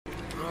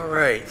All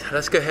right,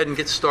 let's go ahead and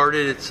get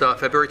started. It's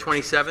February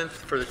 27th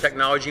for the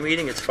technology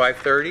meeting. It's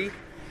 5:30.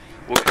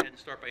 We'll go ahead and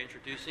start by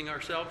introducing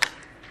ourselves.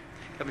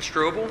 Kevin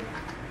Strobel.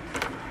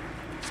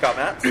 Scott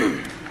Matz.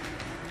 Jennifer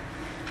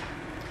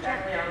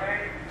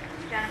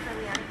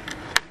Leone.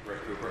 Rick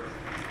Cooper.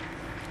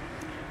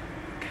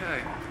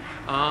 Okay.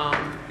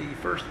 The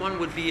first one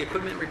would be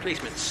equipment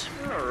replacements.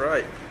 All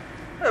right.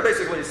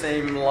 Basically the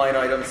same line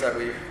items that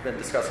we've been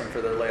discussing for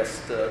the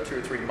last 2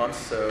 or 3 months.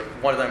 So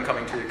one of them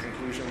coming to a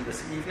conclusion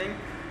this evening,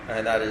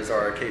 and that is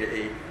our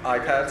K-8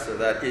 iPad. So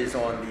that is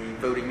on the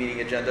voting meeting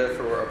agenda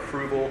for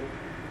approval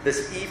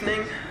this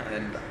evening,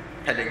 and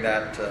pending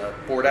that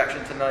board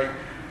action tonight.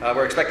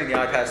 We're expecting the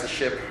iPads to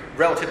ship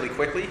relatively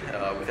quickly,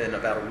 within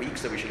about a week,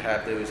 so we should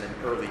have those in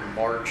early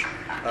March.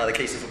 The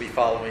cases will be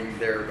following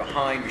there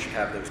behind. We should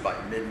have those by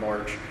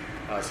mid-March.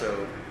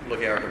 So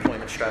looking at our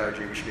deployment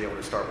strategy, we should be able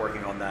to start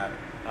working on that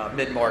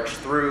mid-March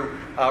through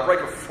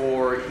right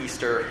before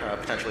Easter,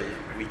 potentially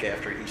a week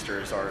after Easter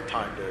is our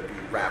time to be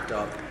wrapped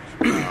up.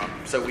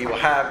 So we will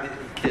have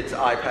the kids'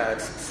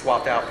 iPads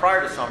swapped out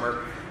prior to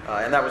summer,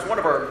 and that was one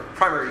of our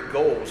primary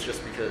goals,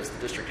 just because the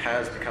district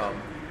has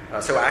become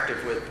so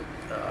active with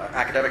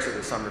academics over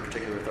the summer,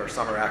 particularly with our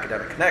summer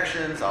academic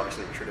connections,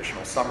 obviously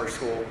traditional summer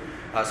school.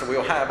 So we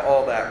will have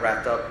all that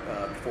wrapped up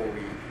before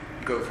we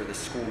go for the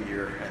school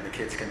year, and the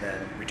kids can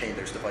then retain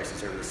those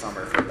devices over the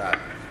summer for that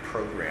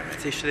programming.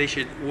 So they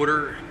should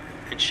order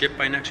and ship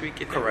by next week,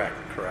 you think? Correct.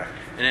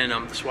 And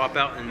then the swap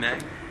out in May?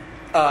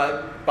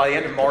 By the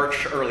end of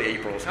March, early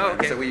April.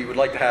 Okay. So we would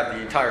like to have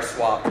the entire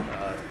swap.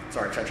 It's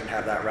our intention to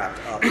have that wrapped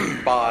up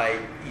by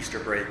Easter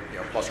break,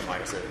 plus or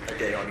minus a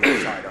day on either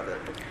side of it.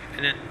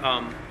 And then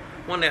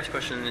one last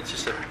question, and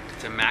it's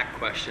a Mac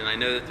question. I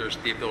know that there's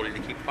the ability to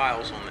keep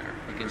files on there.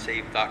 You can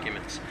save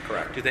documents.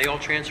 Correct. Do they all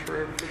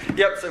transfer?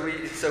 Yep. So we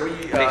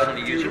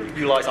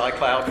utilize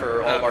iCloud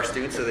for all of our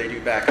students, so they do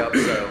backup.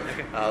 So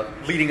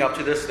leading up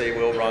to this, they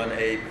will run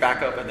a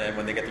backup, and then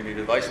when they get their new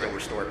device, they'll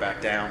restore it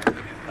back down.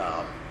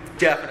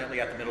 Definitely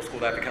at the middle school,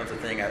 that becomes a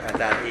thing at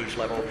that age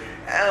level.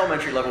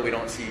 Elementary level, we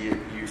don't see it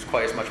used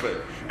quite as much,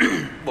 but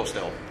we'll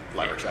still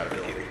leverage that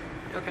ability.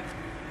 Okay.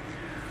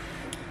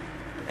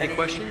 Any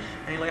questions?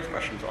 Any last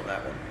questions on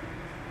that one?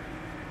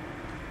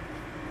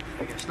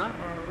 I guess not.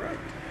 All right.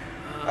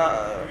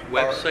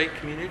 Website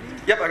community?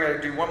 Yep, I'm going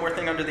to do one more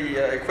thing under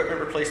the equipment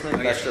replacement.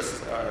 Okay. That's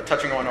just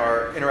touching on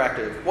our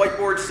interactive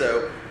whiteboard.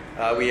 So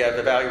we have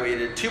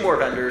evaluated 2 more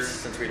vendors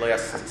since we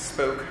last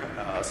spoke.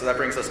 So that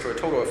brings us to a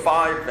total of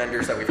 5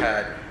 vendors that we've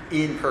had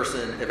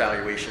in-person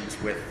evaluations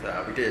with.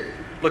 We did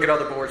look at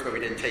other boards, but we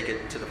didn't take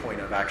it to the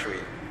point of actually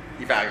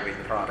evaluating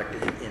the product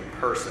in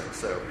person.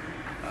 So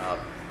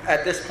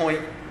at this point,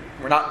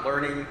 we're not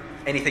learning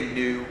anything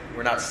new.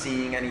 We're not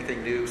seeing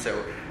anything new.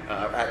 So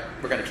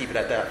we're going to keep it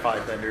at that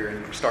 5 vendor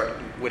and start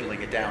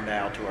whittling it down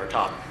now to our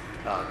top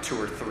 2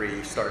 or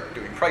 3, start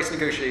doing price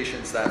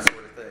negotiations, that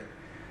sort of thing.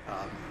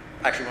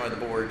 Actually, one of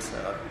the boards,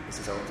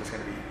 Mrs. Owens is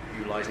going to be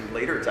utilizing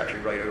later. It's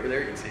actually right over there.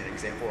 You can see an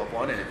example of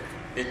one, and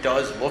it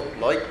does look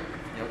like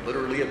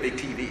literally a big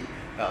TV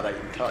that you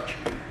can touch.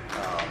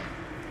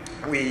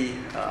 We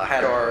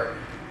had our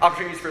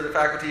opportunities for the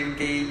faculty to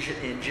engage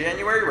in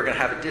January. We're going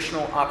to have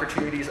additional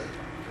opportunities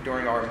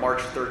during our March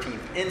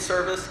 13th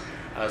in-service.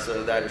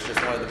 So that is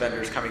just one of the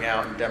vendors coming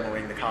out and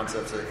demoing the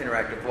concepts of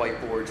interactive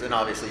whiteboards, and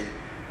obviously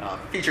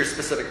features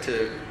specific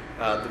to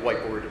the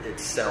whiteboard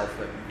itself,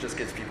 and just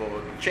gives people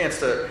a chance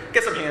to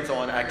get some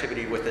hands-on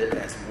activity with it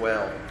as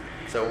well.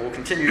 So we'll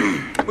continue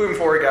moving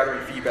forward,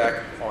 gathering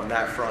feedback on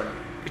that front.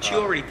 But you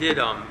already did,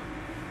 if I'm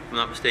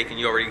not mistaken,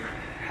 you already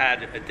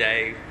had a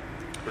day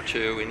or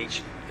 2 in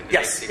each.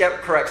 Yes,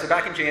 yep, correct. So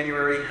back in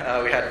January,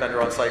 we had a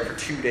vendor on site for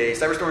 2 days.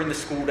 That was during the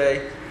school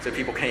day, so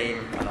people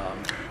came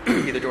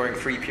either during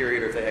free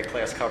period or if they had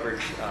class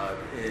coverage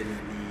in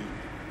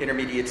the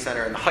intermediate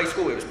center in the high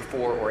school. It was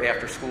before or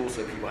after school,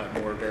 so people had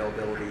more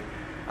availability.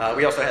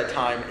 We also had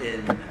time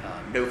in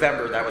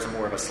November. That was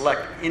more of a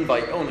select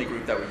invite-only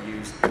group that we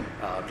used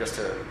just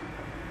to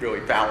really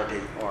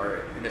validate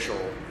our initial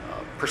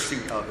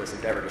pursuit of this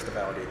endeavor, just to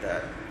validate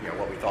that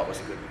what we thought was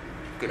a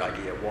good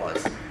idea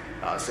was.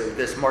 So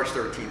this March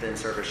 13th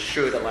in-service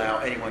should allow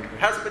anyone who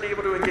hasn't been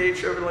able to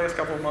engage over the last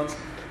couple of months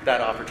that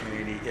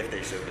opportunity if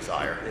they so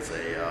desire. It's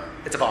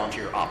a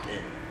volunteer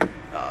opt-in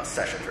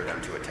session for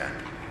them to attend.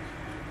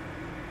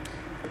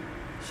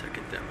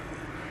 Second demo.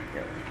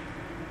 Yep.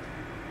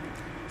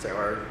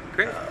 So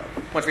Great.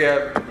 Once we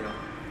have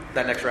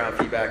that next round of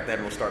feedback,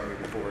 then we'll start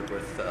moving forward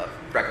with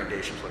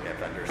recommendations, looking at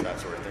vendors, that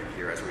sort of thing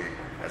here as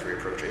we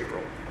approach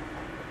April.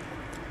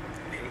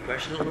 Any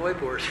questions on the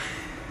whiteboard?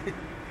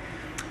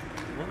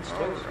 Once,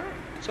 twice.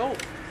 Sold.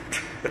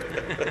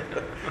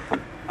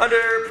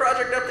 Under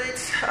project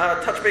updates,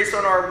 touch base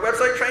on our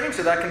website training,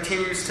 so that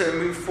continues to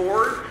move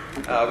forward.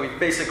 We've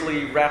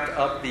basically wrapped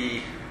up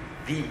the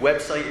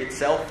website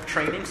itself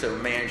training, so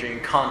managing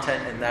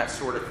content and that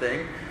sort of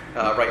thing.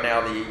 Right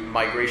now the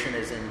migration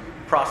is in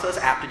process.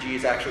 Aptigee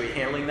is actually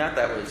handling that.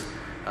 That was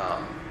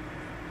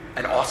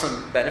an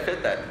awesome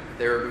benefit that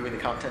they're moving the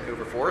content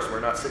over for us.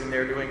 We're not sitting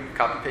there doing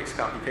copy,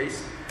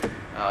 paste.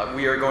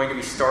 We are going to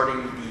be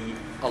starting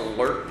the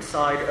alert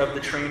side of the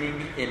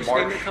training in What's March. the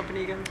name of the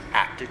company again?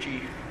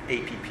 Aptegey,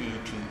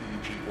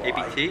 A-P-P-T-E-G-Y.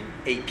 APT?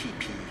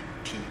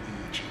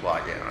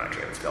 A-P-P-T-E-G-Y. Yeah, I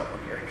actually haven't spelled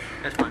one here.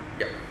 That's fine.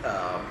 Yep.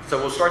 So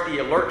we'll start the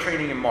alert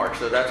training in March.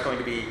 So that's going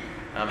to be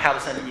how to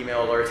send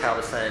email alerts, how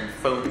to send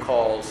phone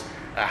calls,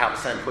 how to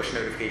send push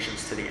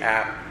notifications to the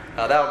app.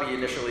 That will be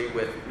initially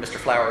with Mr.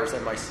 Flowers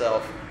and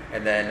myself.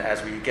 And then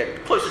as we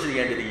get closer to the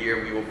end of the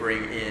year, we will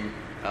bring in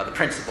the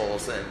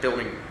principals and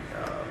building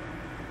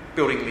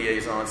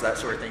liaisons, that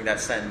sort of thing, that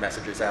send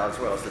messages out, as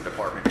well as the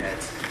department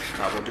heads.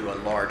 We'll do a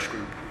large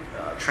group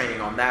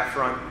training on that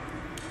front.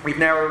 We've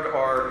narrowed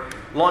our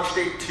launch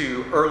date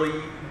to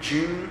early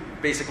June.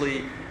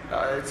 Basically,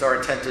 it's our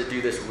intent to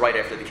do this right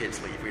after the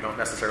kids leave. We don't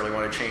necessarily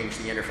want to change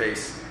the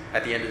interface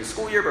at the end of the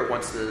school year, but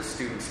once the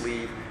students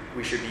leave,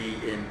 we should be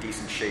in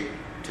decent shape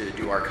to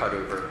do our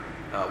cutover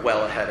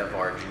well ahead of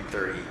our June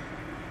 30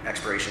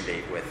 expiration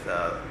date with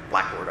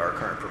Blackboard, our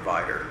current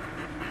provider.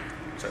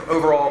 So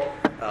overall,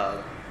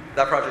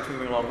 that project's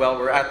moving along well.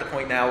 We're at the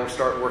point now we'll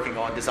start working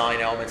on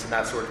design elements and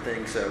that sort of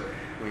thing, so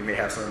we may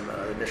have some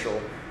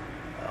initial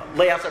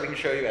layouts that we can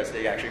show you as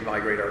they actually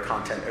migrate our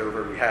content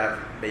over. We have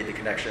made the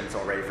connections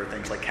already for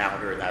things like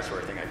calendar and that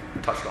sort of thing.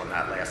 I touched on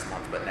that last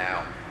month, but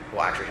now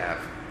we'll actually have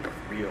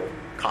real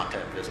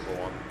content visible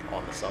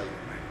on the site.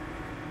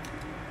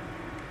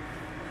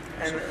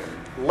 And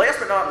last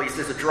but not least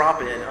is a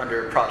drop-in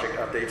under project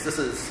updates. This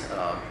is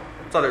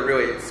something that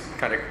really has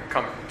kind of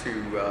come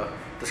to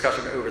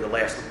discussion over the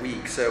last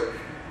week. So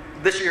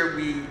this year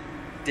we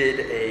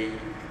did a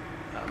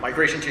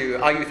migration to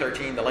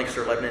IU13, the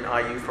Lancaster Lebanon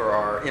IU, for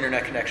our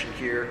internet connection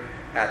here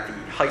at the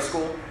high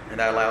school, and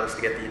that allowed us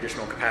to get the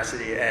additional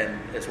capacity and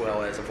as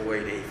well as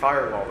avoid a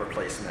firewall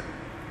replacement.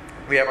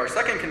 We have our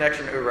second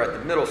connection over at the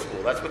middle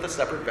school. That's with a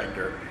separate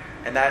vendor,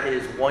 and that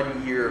is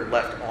 1 year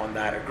left on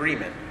that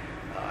agreement.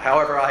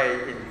 However,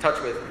 in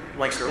touch with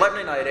Lancaster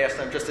Lebanon, I had asked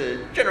them just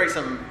to generate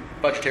some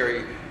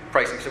budgetary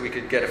pricing so we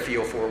could get a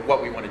feel for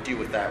what we want to do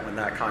with that when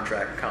that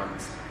contract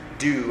comes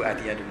due at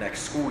the end of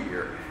next school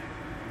year.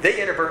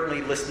 They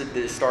inadvertently listed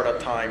the startup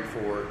time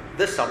for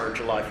this summer,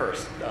 July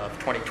 1st of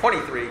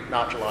 2023,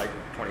 not July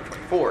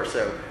 2024.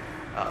 So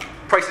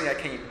pricing that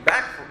came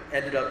back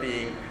ended up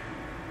being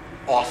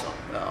awesome.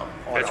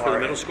 That's for the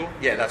middle school?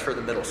 Yeah, that's for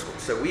the middle school.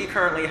 So we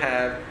currently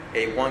have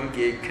a 1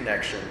 gig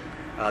connection.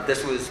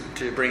 This was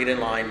to bring it in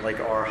line like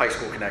our high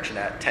school connection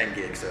at 10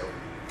 gigs, so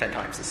 10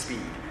 times the speed.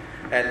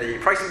 And the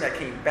pricing that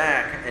came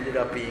back ended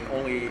up being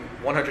only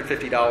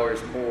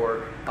 $150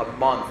 more a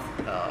month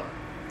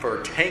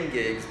for 10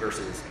 gigs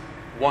versus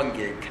 1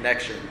 gig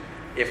connection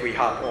if we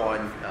hop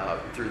on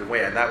through the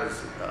WAN. That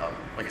was,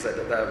 like I said,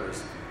 that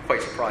was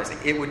quite surprising.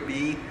 It would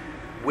be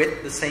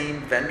with the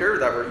same vendor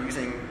that we're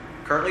using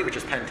currently, which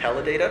is Penn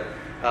Teledata.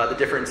 The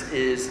difference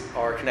is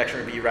our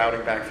connection would be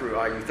routing back through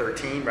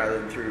IU13 rather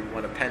than through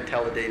one of Penn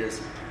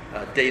Teledata's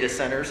data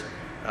centers.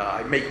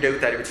 I make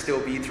note that it would still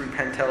be through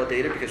Penn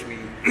Teledata because we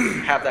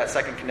have that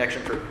second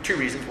connection for 2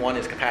 reasons. One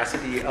is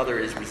capacity, other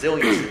is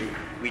resiliency.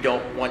 We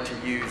don't want to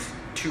use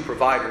 2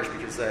 providers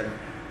because then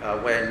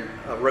when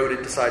a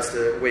rodent decides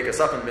to wake us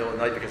up in the middle of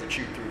the night because it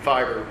chewed through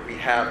fiber, we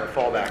have a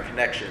fallback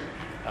connection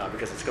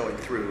because it's going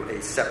through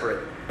a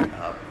separate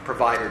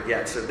provider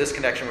yet. So this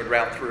connection would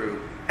route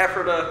through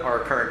Ephrata. Our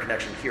current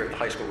connection here at the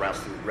high school routes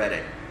through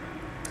Reading.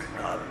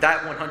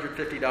 That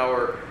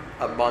 $150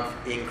 a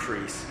month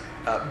increase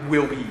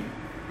will be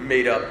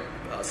made up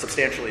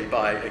substantially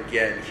by,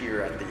 again,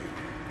 here at the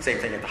same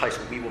thing at the high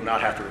school. We will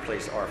not have to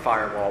replace our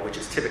firewall, which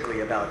is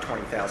typically about a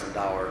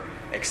 $20,000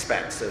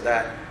 expense. So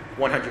that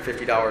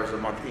 $150 a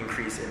month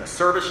increase in a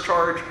service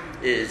charge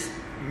is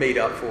made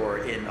up for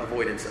in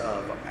avoidance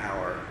of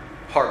our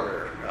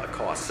hardware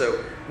costs.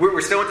 So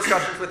we're still in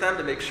discussions with them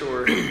to make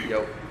sure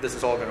this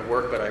is all going to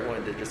work, but I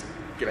wanted to just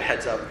give a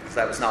heads up because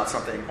that was not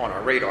something on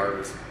our radar. It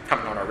was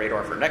coming on our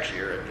radar for next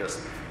year, and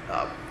just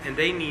and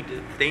they need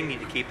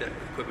to keep that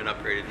equipment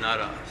upgraded,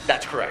 not us.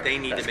 That's correct. They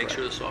need to make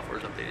sure the software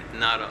is updated,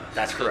 not us.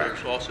 That's correct.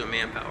 There's also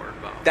manpower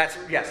involved.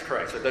 Yes,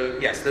 correct. So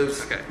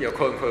those okay.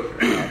 Quote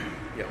unquote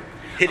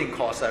hidden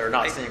costs that are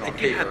not seen on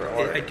paper.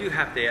 I do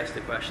have to ask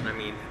the question. I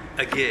mean,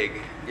 a gig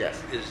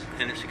yes is,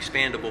 and it's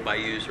expandable by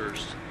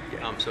users.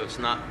 Yeah. So it's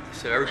not,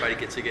 so everybody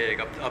gets a gig,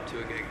 up to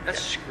a gig.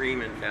 That's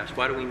screaming fast.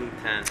 Why do we need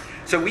 10?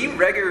 So we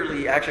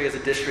regularly, actually as a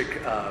district,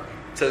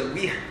 so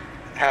we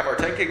have our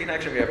 10 gig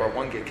connection, we have our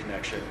 1 gig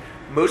connection.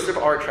 Most of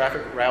our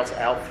traffic routes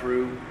out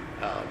through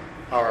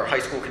our high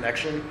school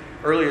connection.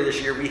 Earlier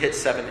this year, we hit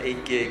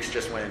 7-8 gigs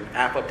just when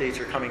app updates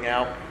are coming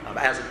out.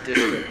 As a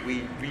district,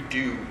 we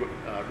do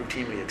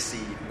routinely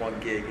exceed 1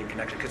 gig in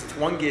connection because it's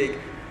 1 gig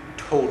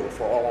total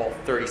for all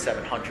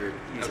 3,700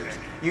 users. Okay.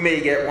 You may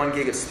get 1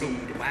 gig of speed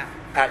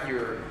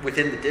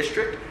within the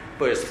district,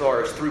 but as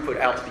far as throughput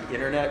out to the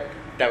internet,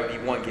 that would be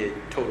 1 gig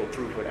total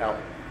throughput out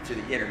to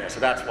the internet. So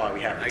that's why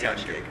we have the 10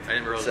 gig. I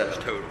didn't realize it was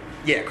total.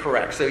 Yeah,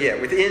 correct. So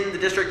within the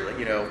district,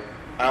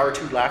 our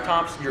 2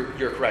 laptops,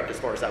 you're correct as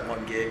far as that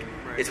 1 gig.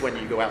 Right. It's when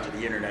you go out to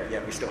the internet,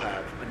 we still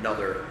have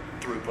another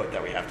throughput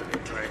that we have to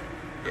maintain. Right.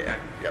 Yeah. Okay.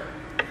 Yep.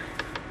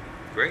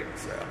 Great.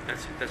 So,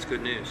 That's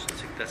good news.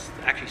 That's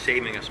actually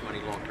saving us money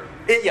long term.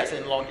 yes,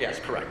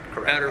 correct,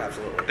 Better,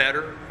 absolutely.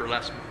 better for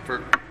less,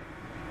 for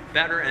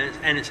better,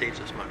 and it saves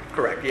us money.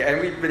 Correct, yeah,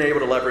 and we've been able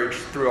to leverage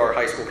through our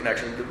high school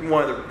connection.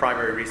 One of the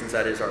primary reasons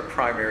that is our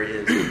primary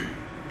is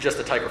just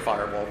a type of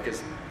firewall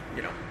because,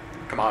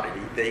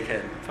 commodity, they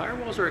can.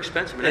 Firewalls are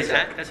expensive. And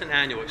Exactly. that's an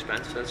annual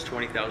expense. So that's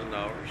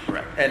 $20,000.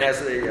 Correct. And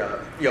as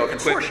a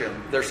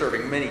consortium, they're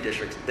serving many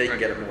districts. They can Right.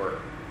 get a more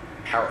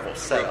powerful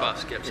setup.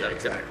 Robust, yep, Yeah, setup.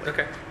 exactly.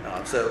 Okay.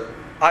 So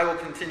I will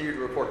continue to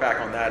report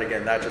back on that.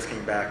 Again, that just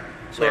came back.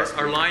 So last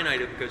our week. line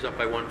item goes up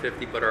by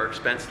 150, but our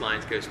expense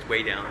lines goes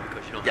way down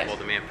because you don't have Yes. all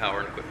the manpower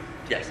and equipment.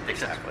 Yes,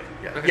 Makes sense. exactly.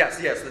 Yeah. Okay.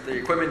 Yes. The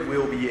equipment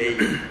will be a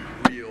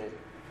real,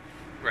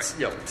 Right.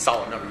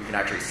 solid number you can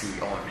actually see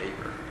on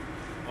paper.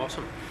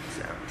 Awesome.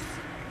 So,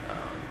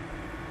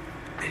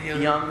 Any other,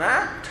 beyond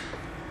that,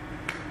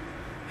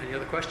 any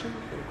other questions?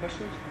 Any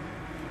questions?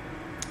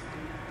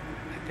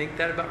 I think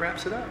that about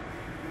wraps it up.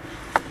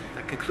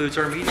 That concludes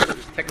our meeting,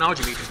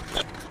 technology meeting.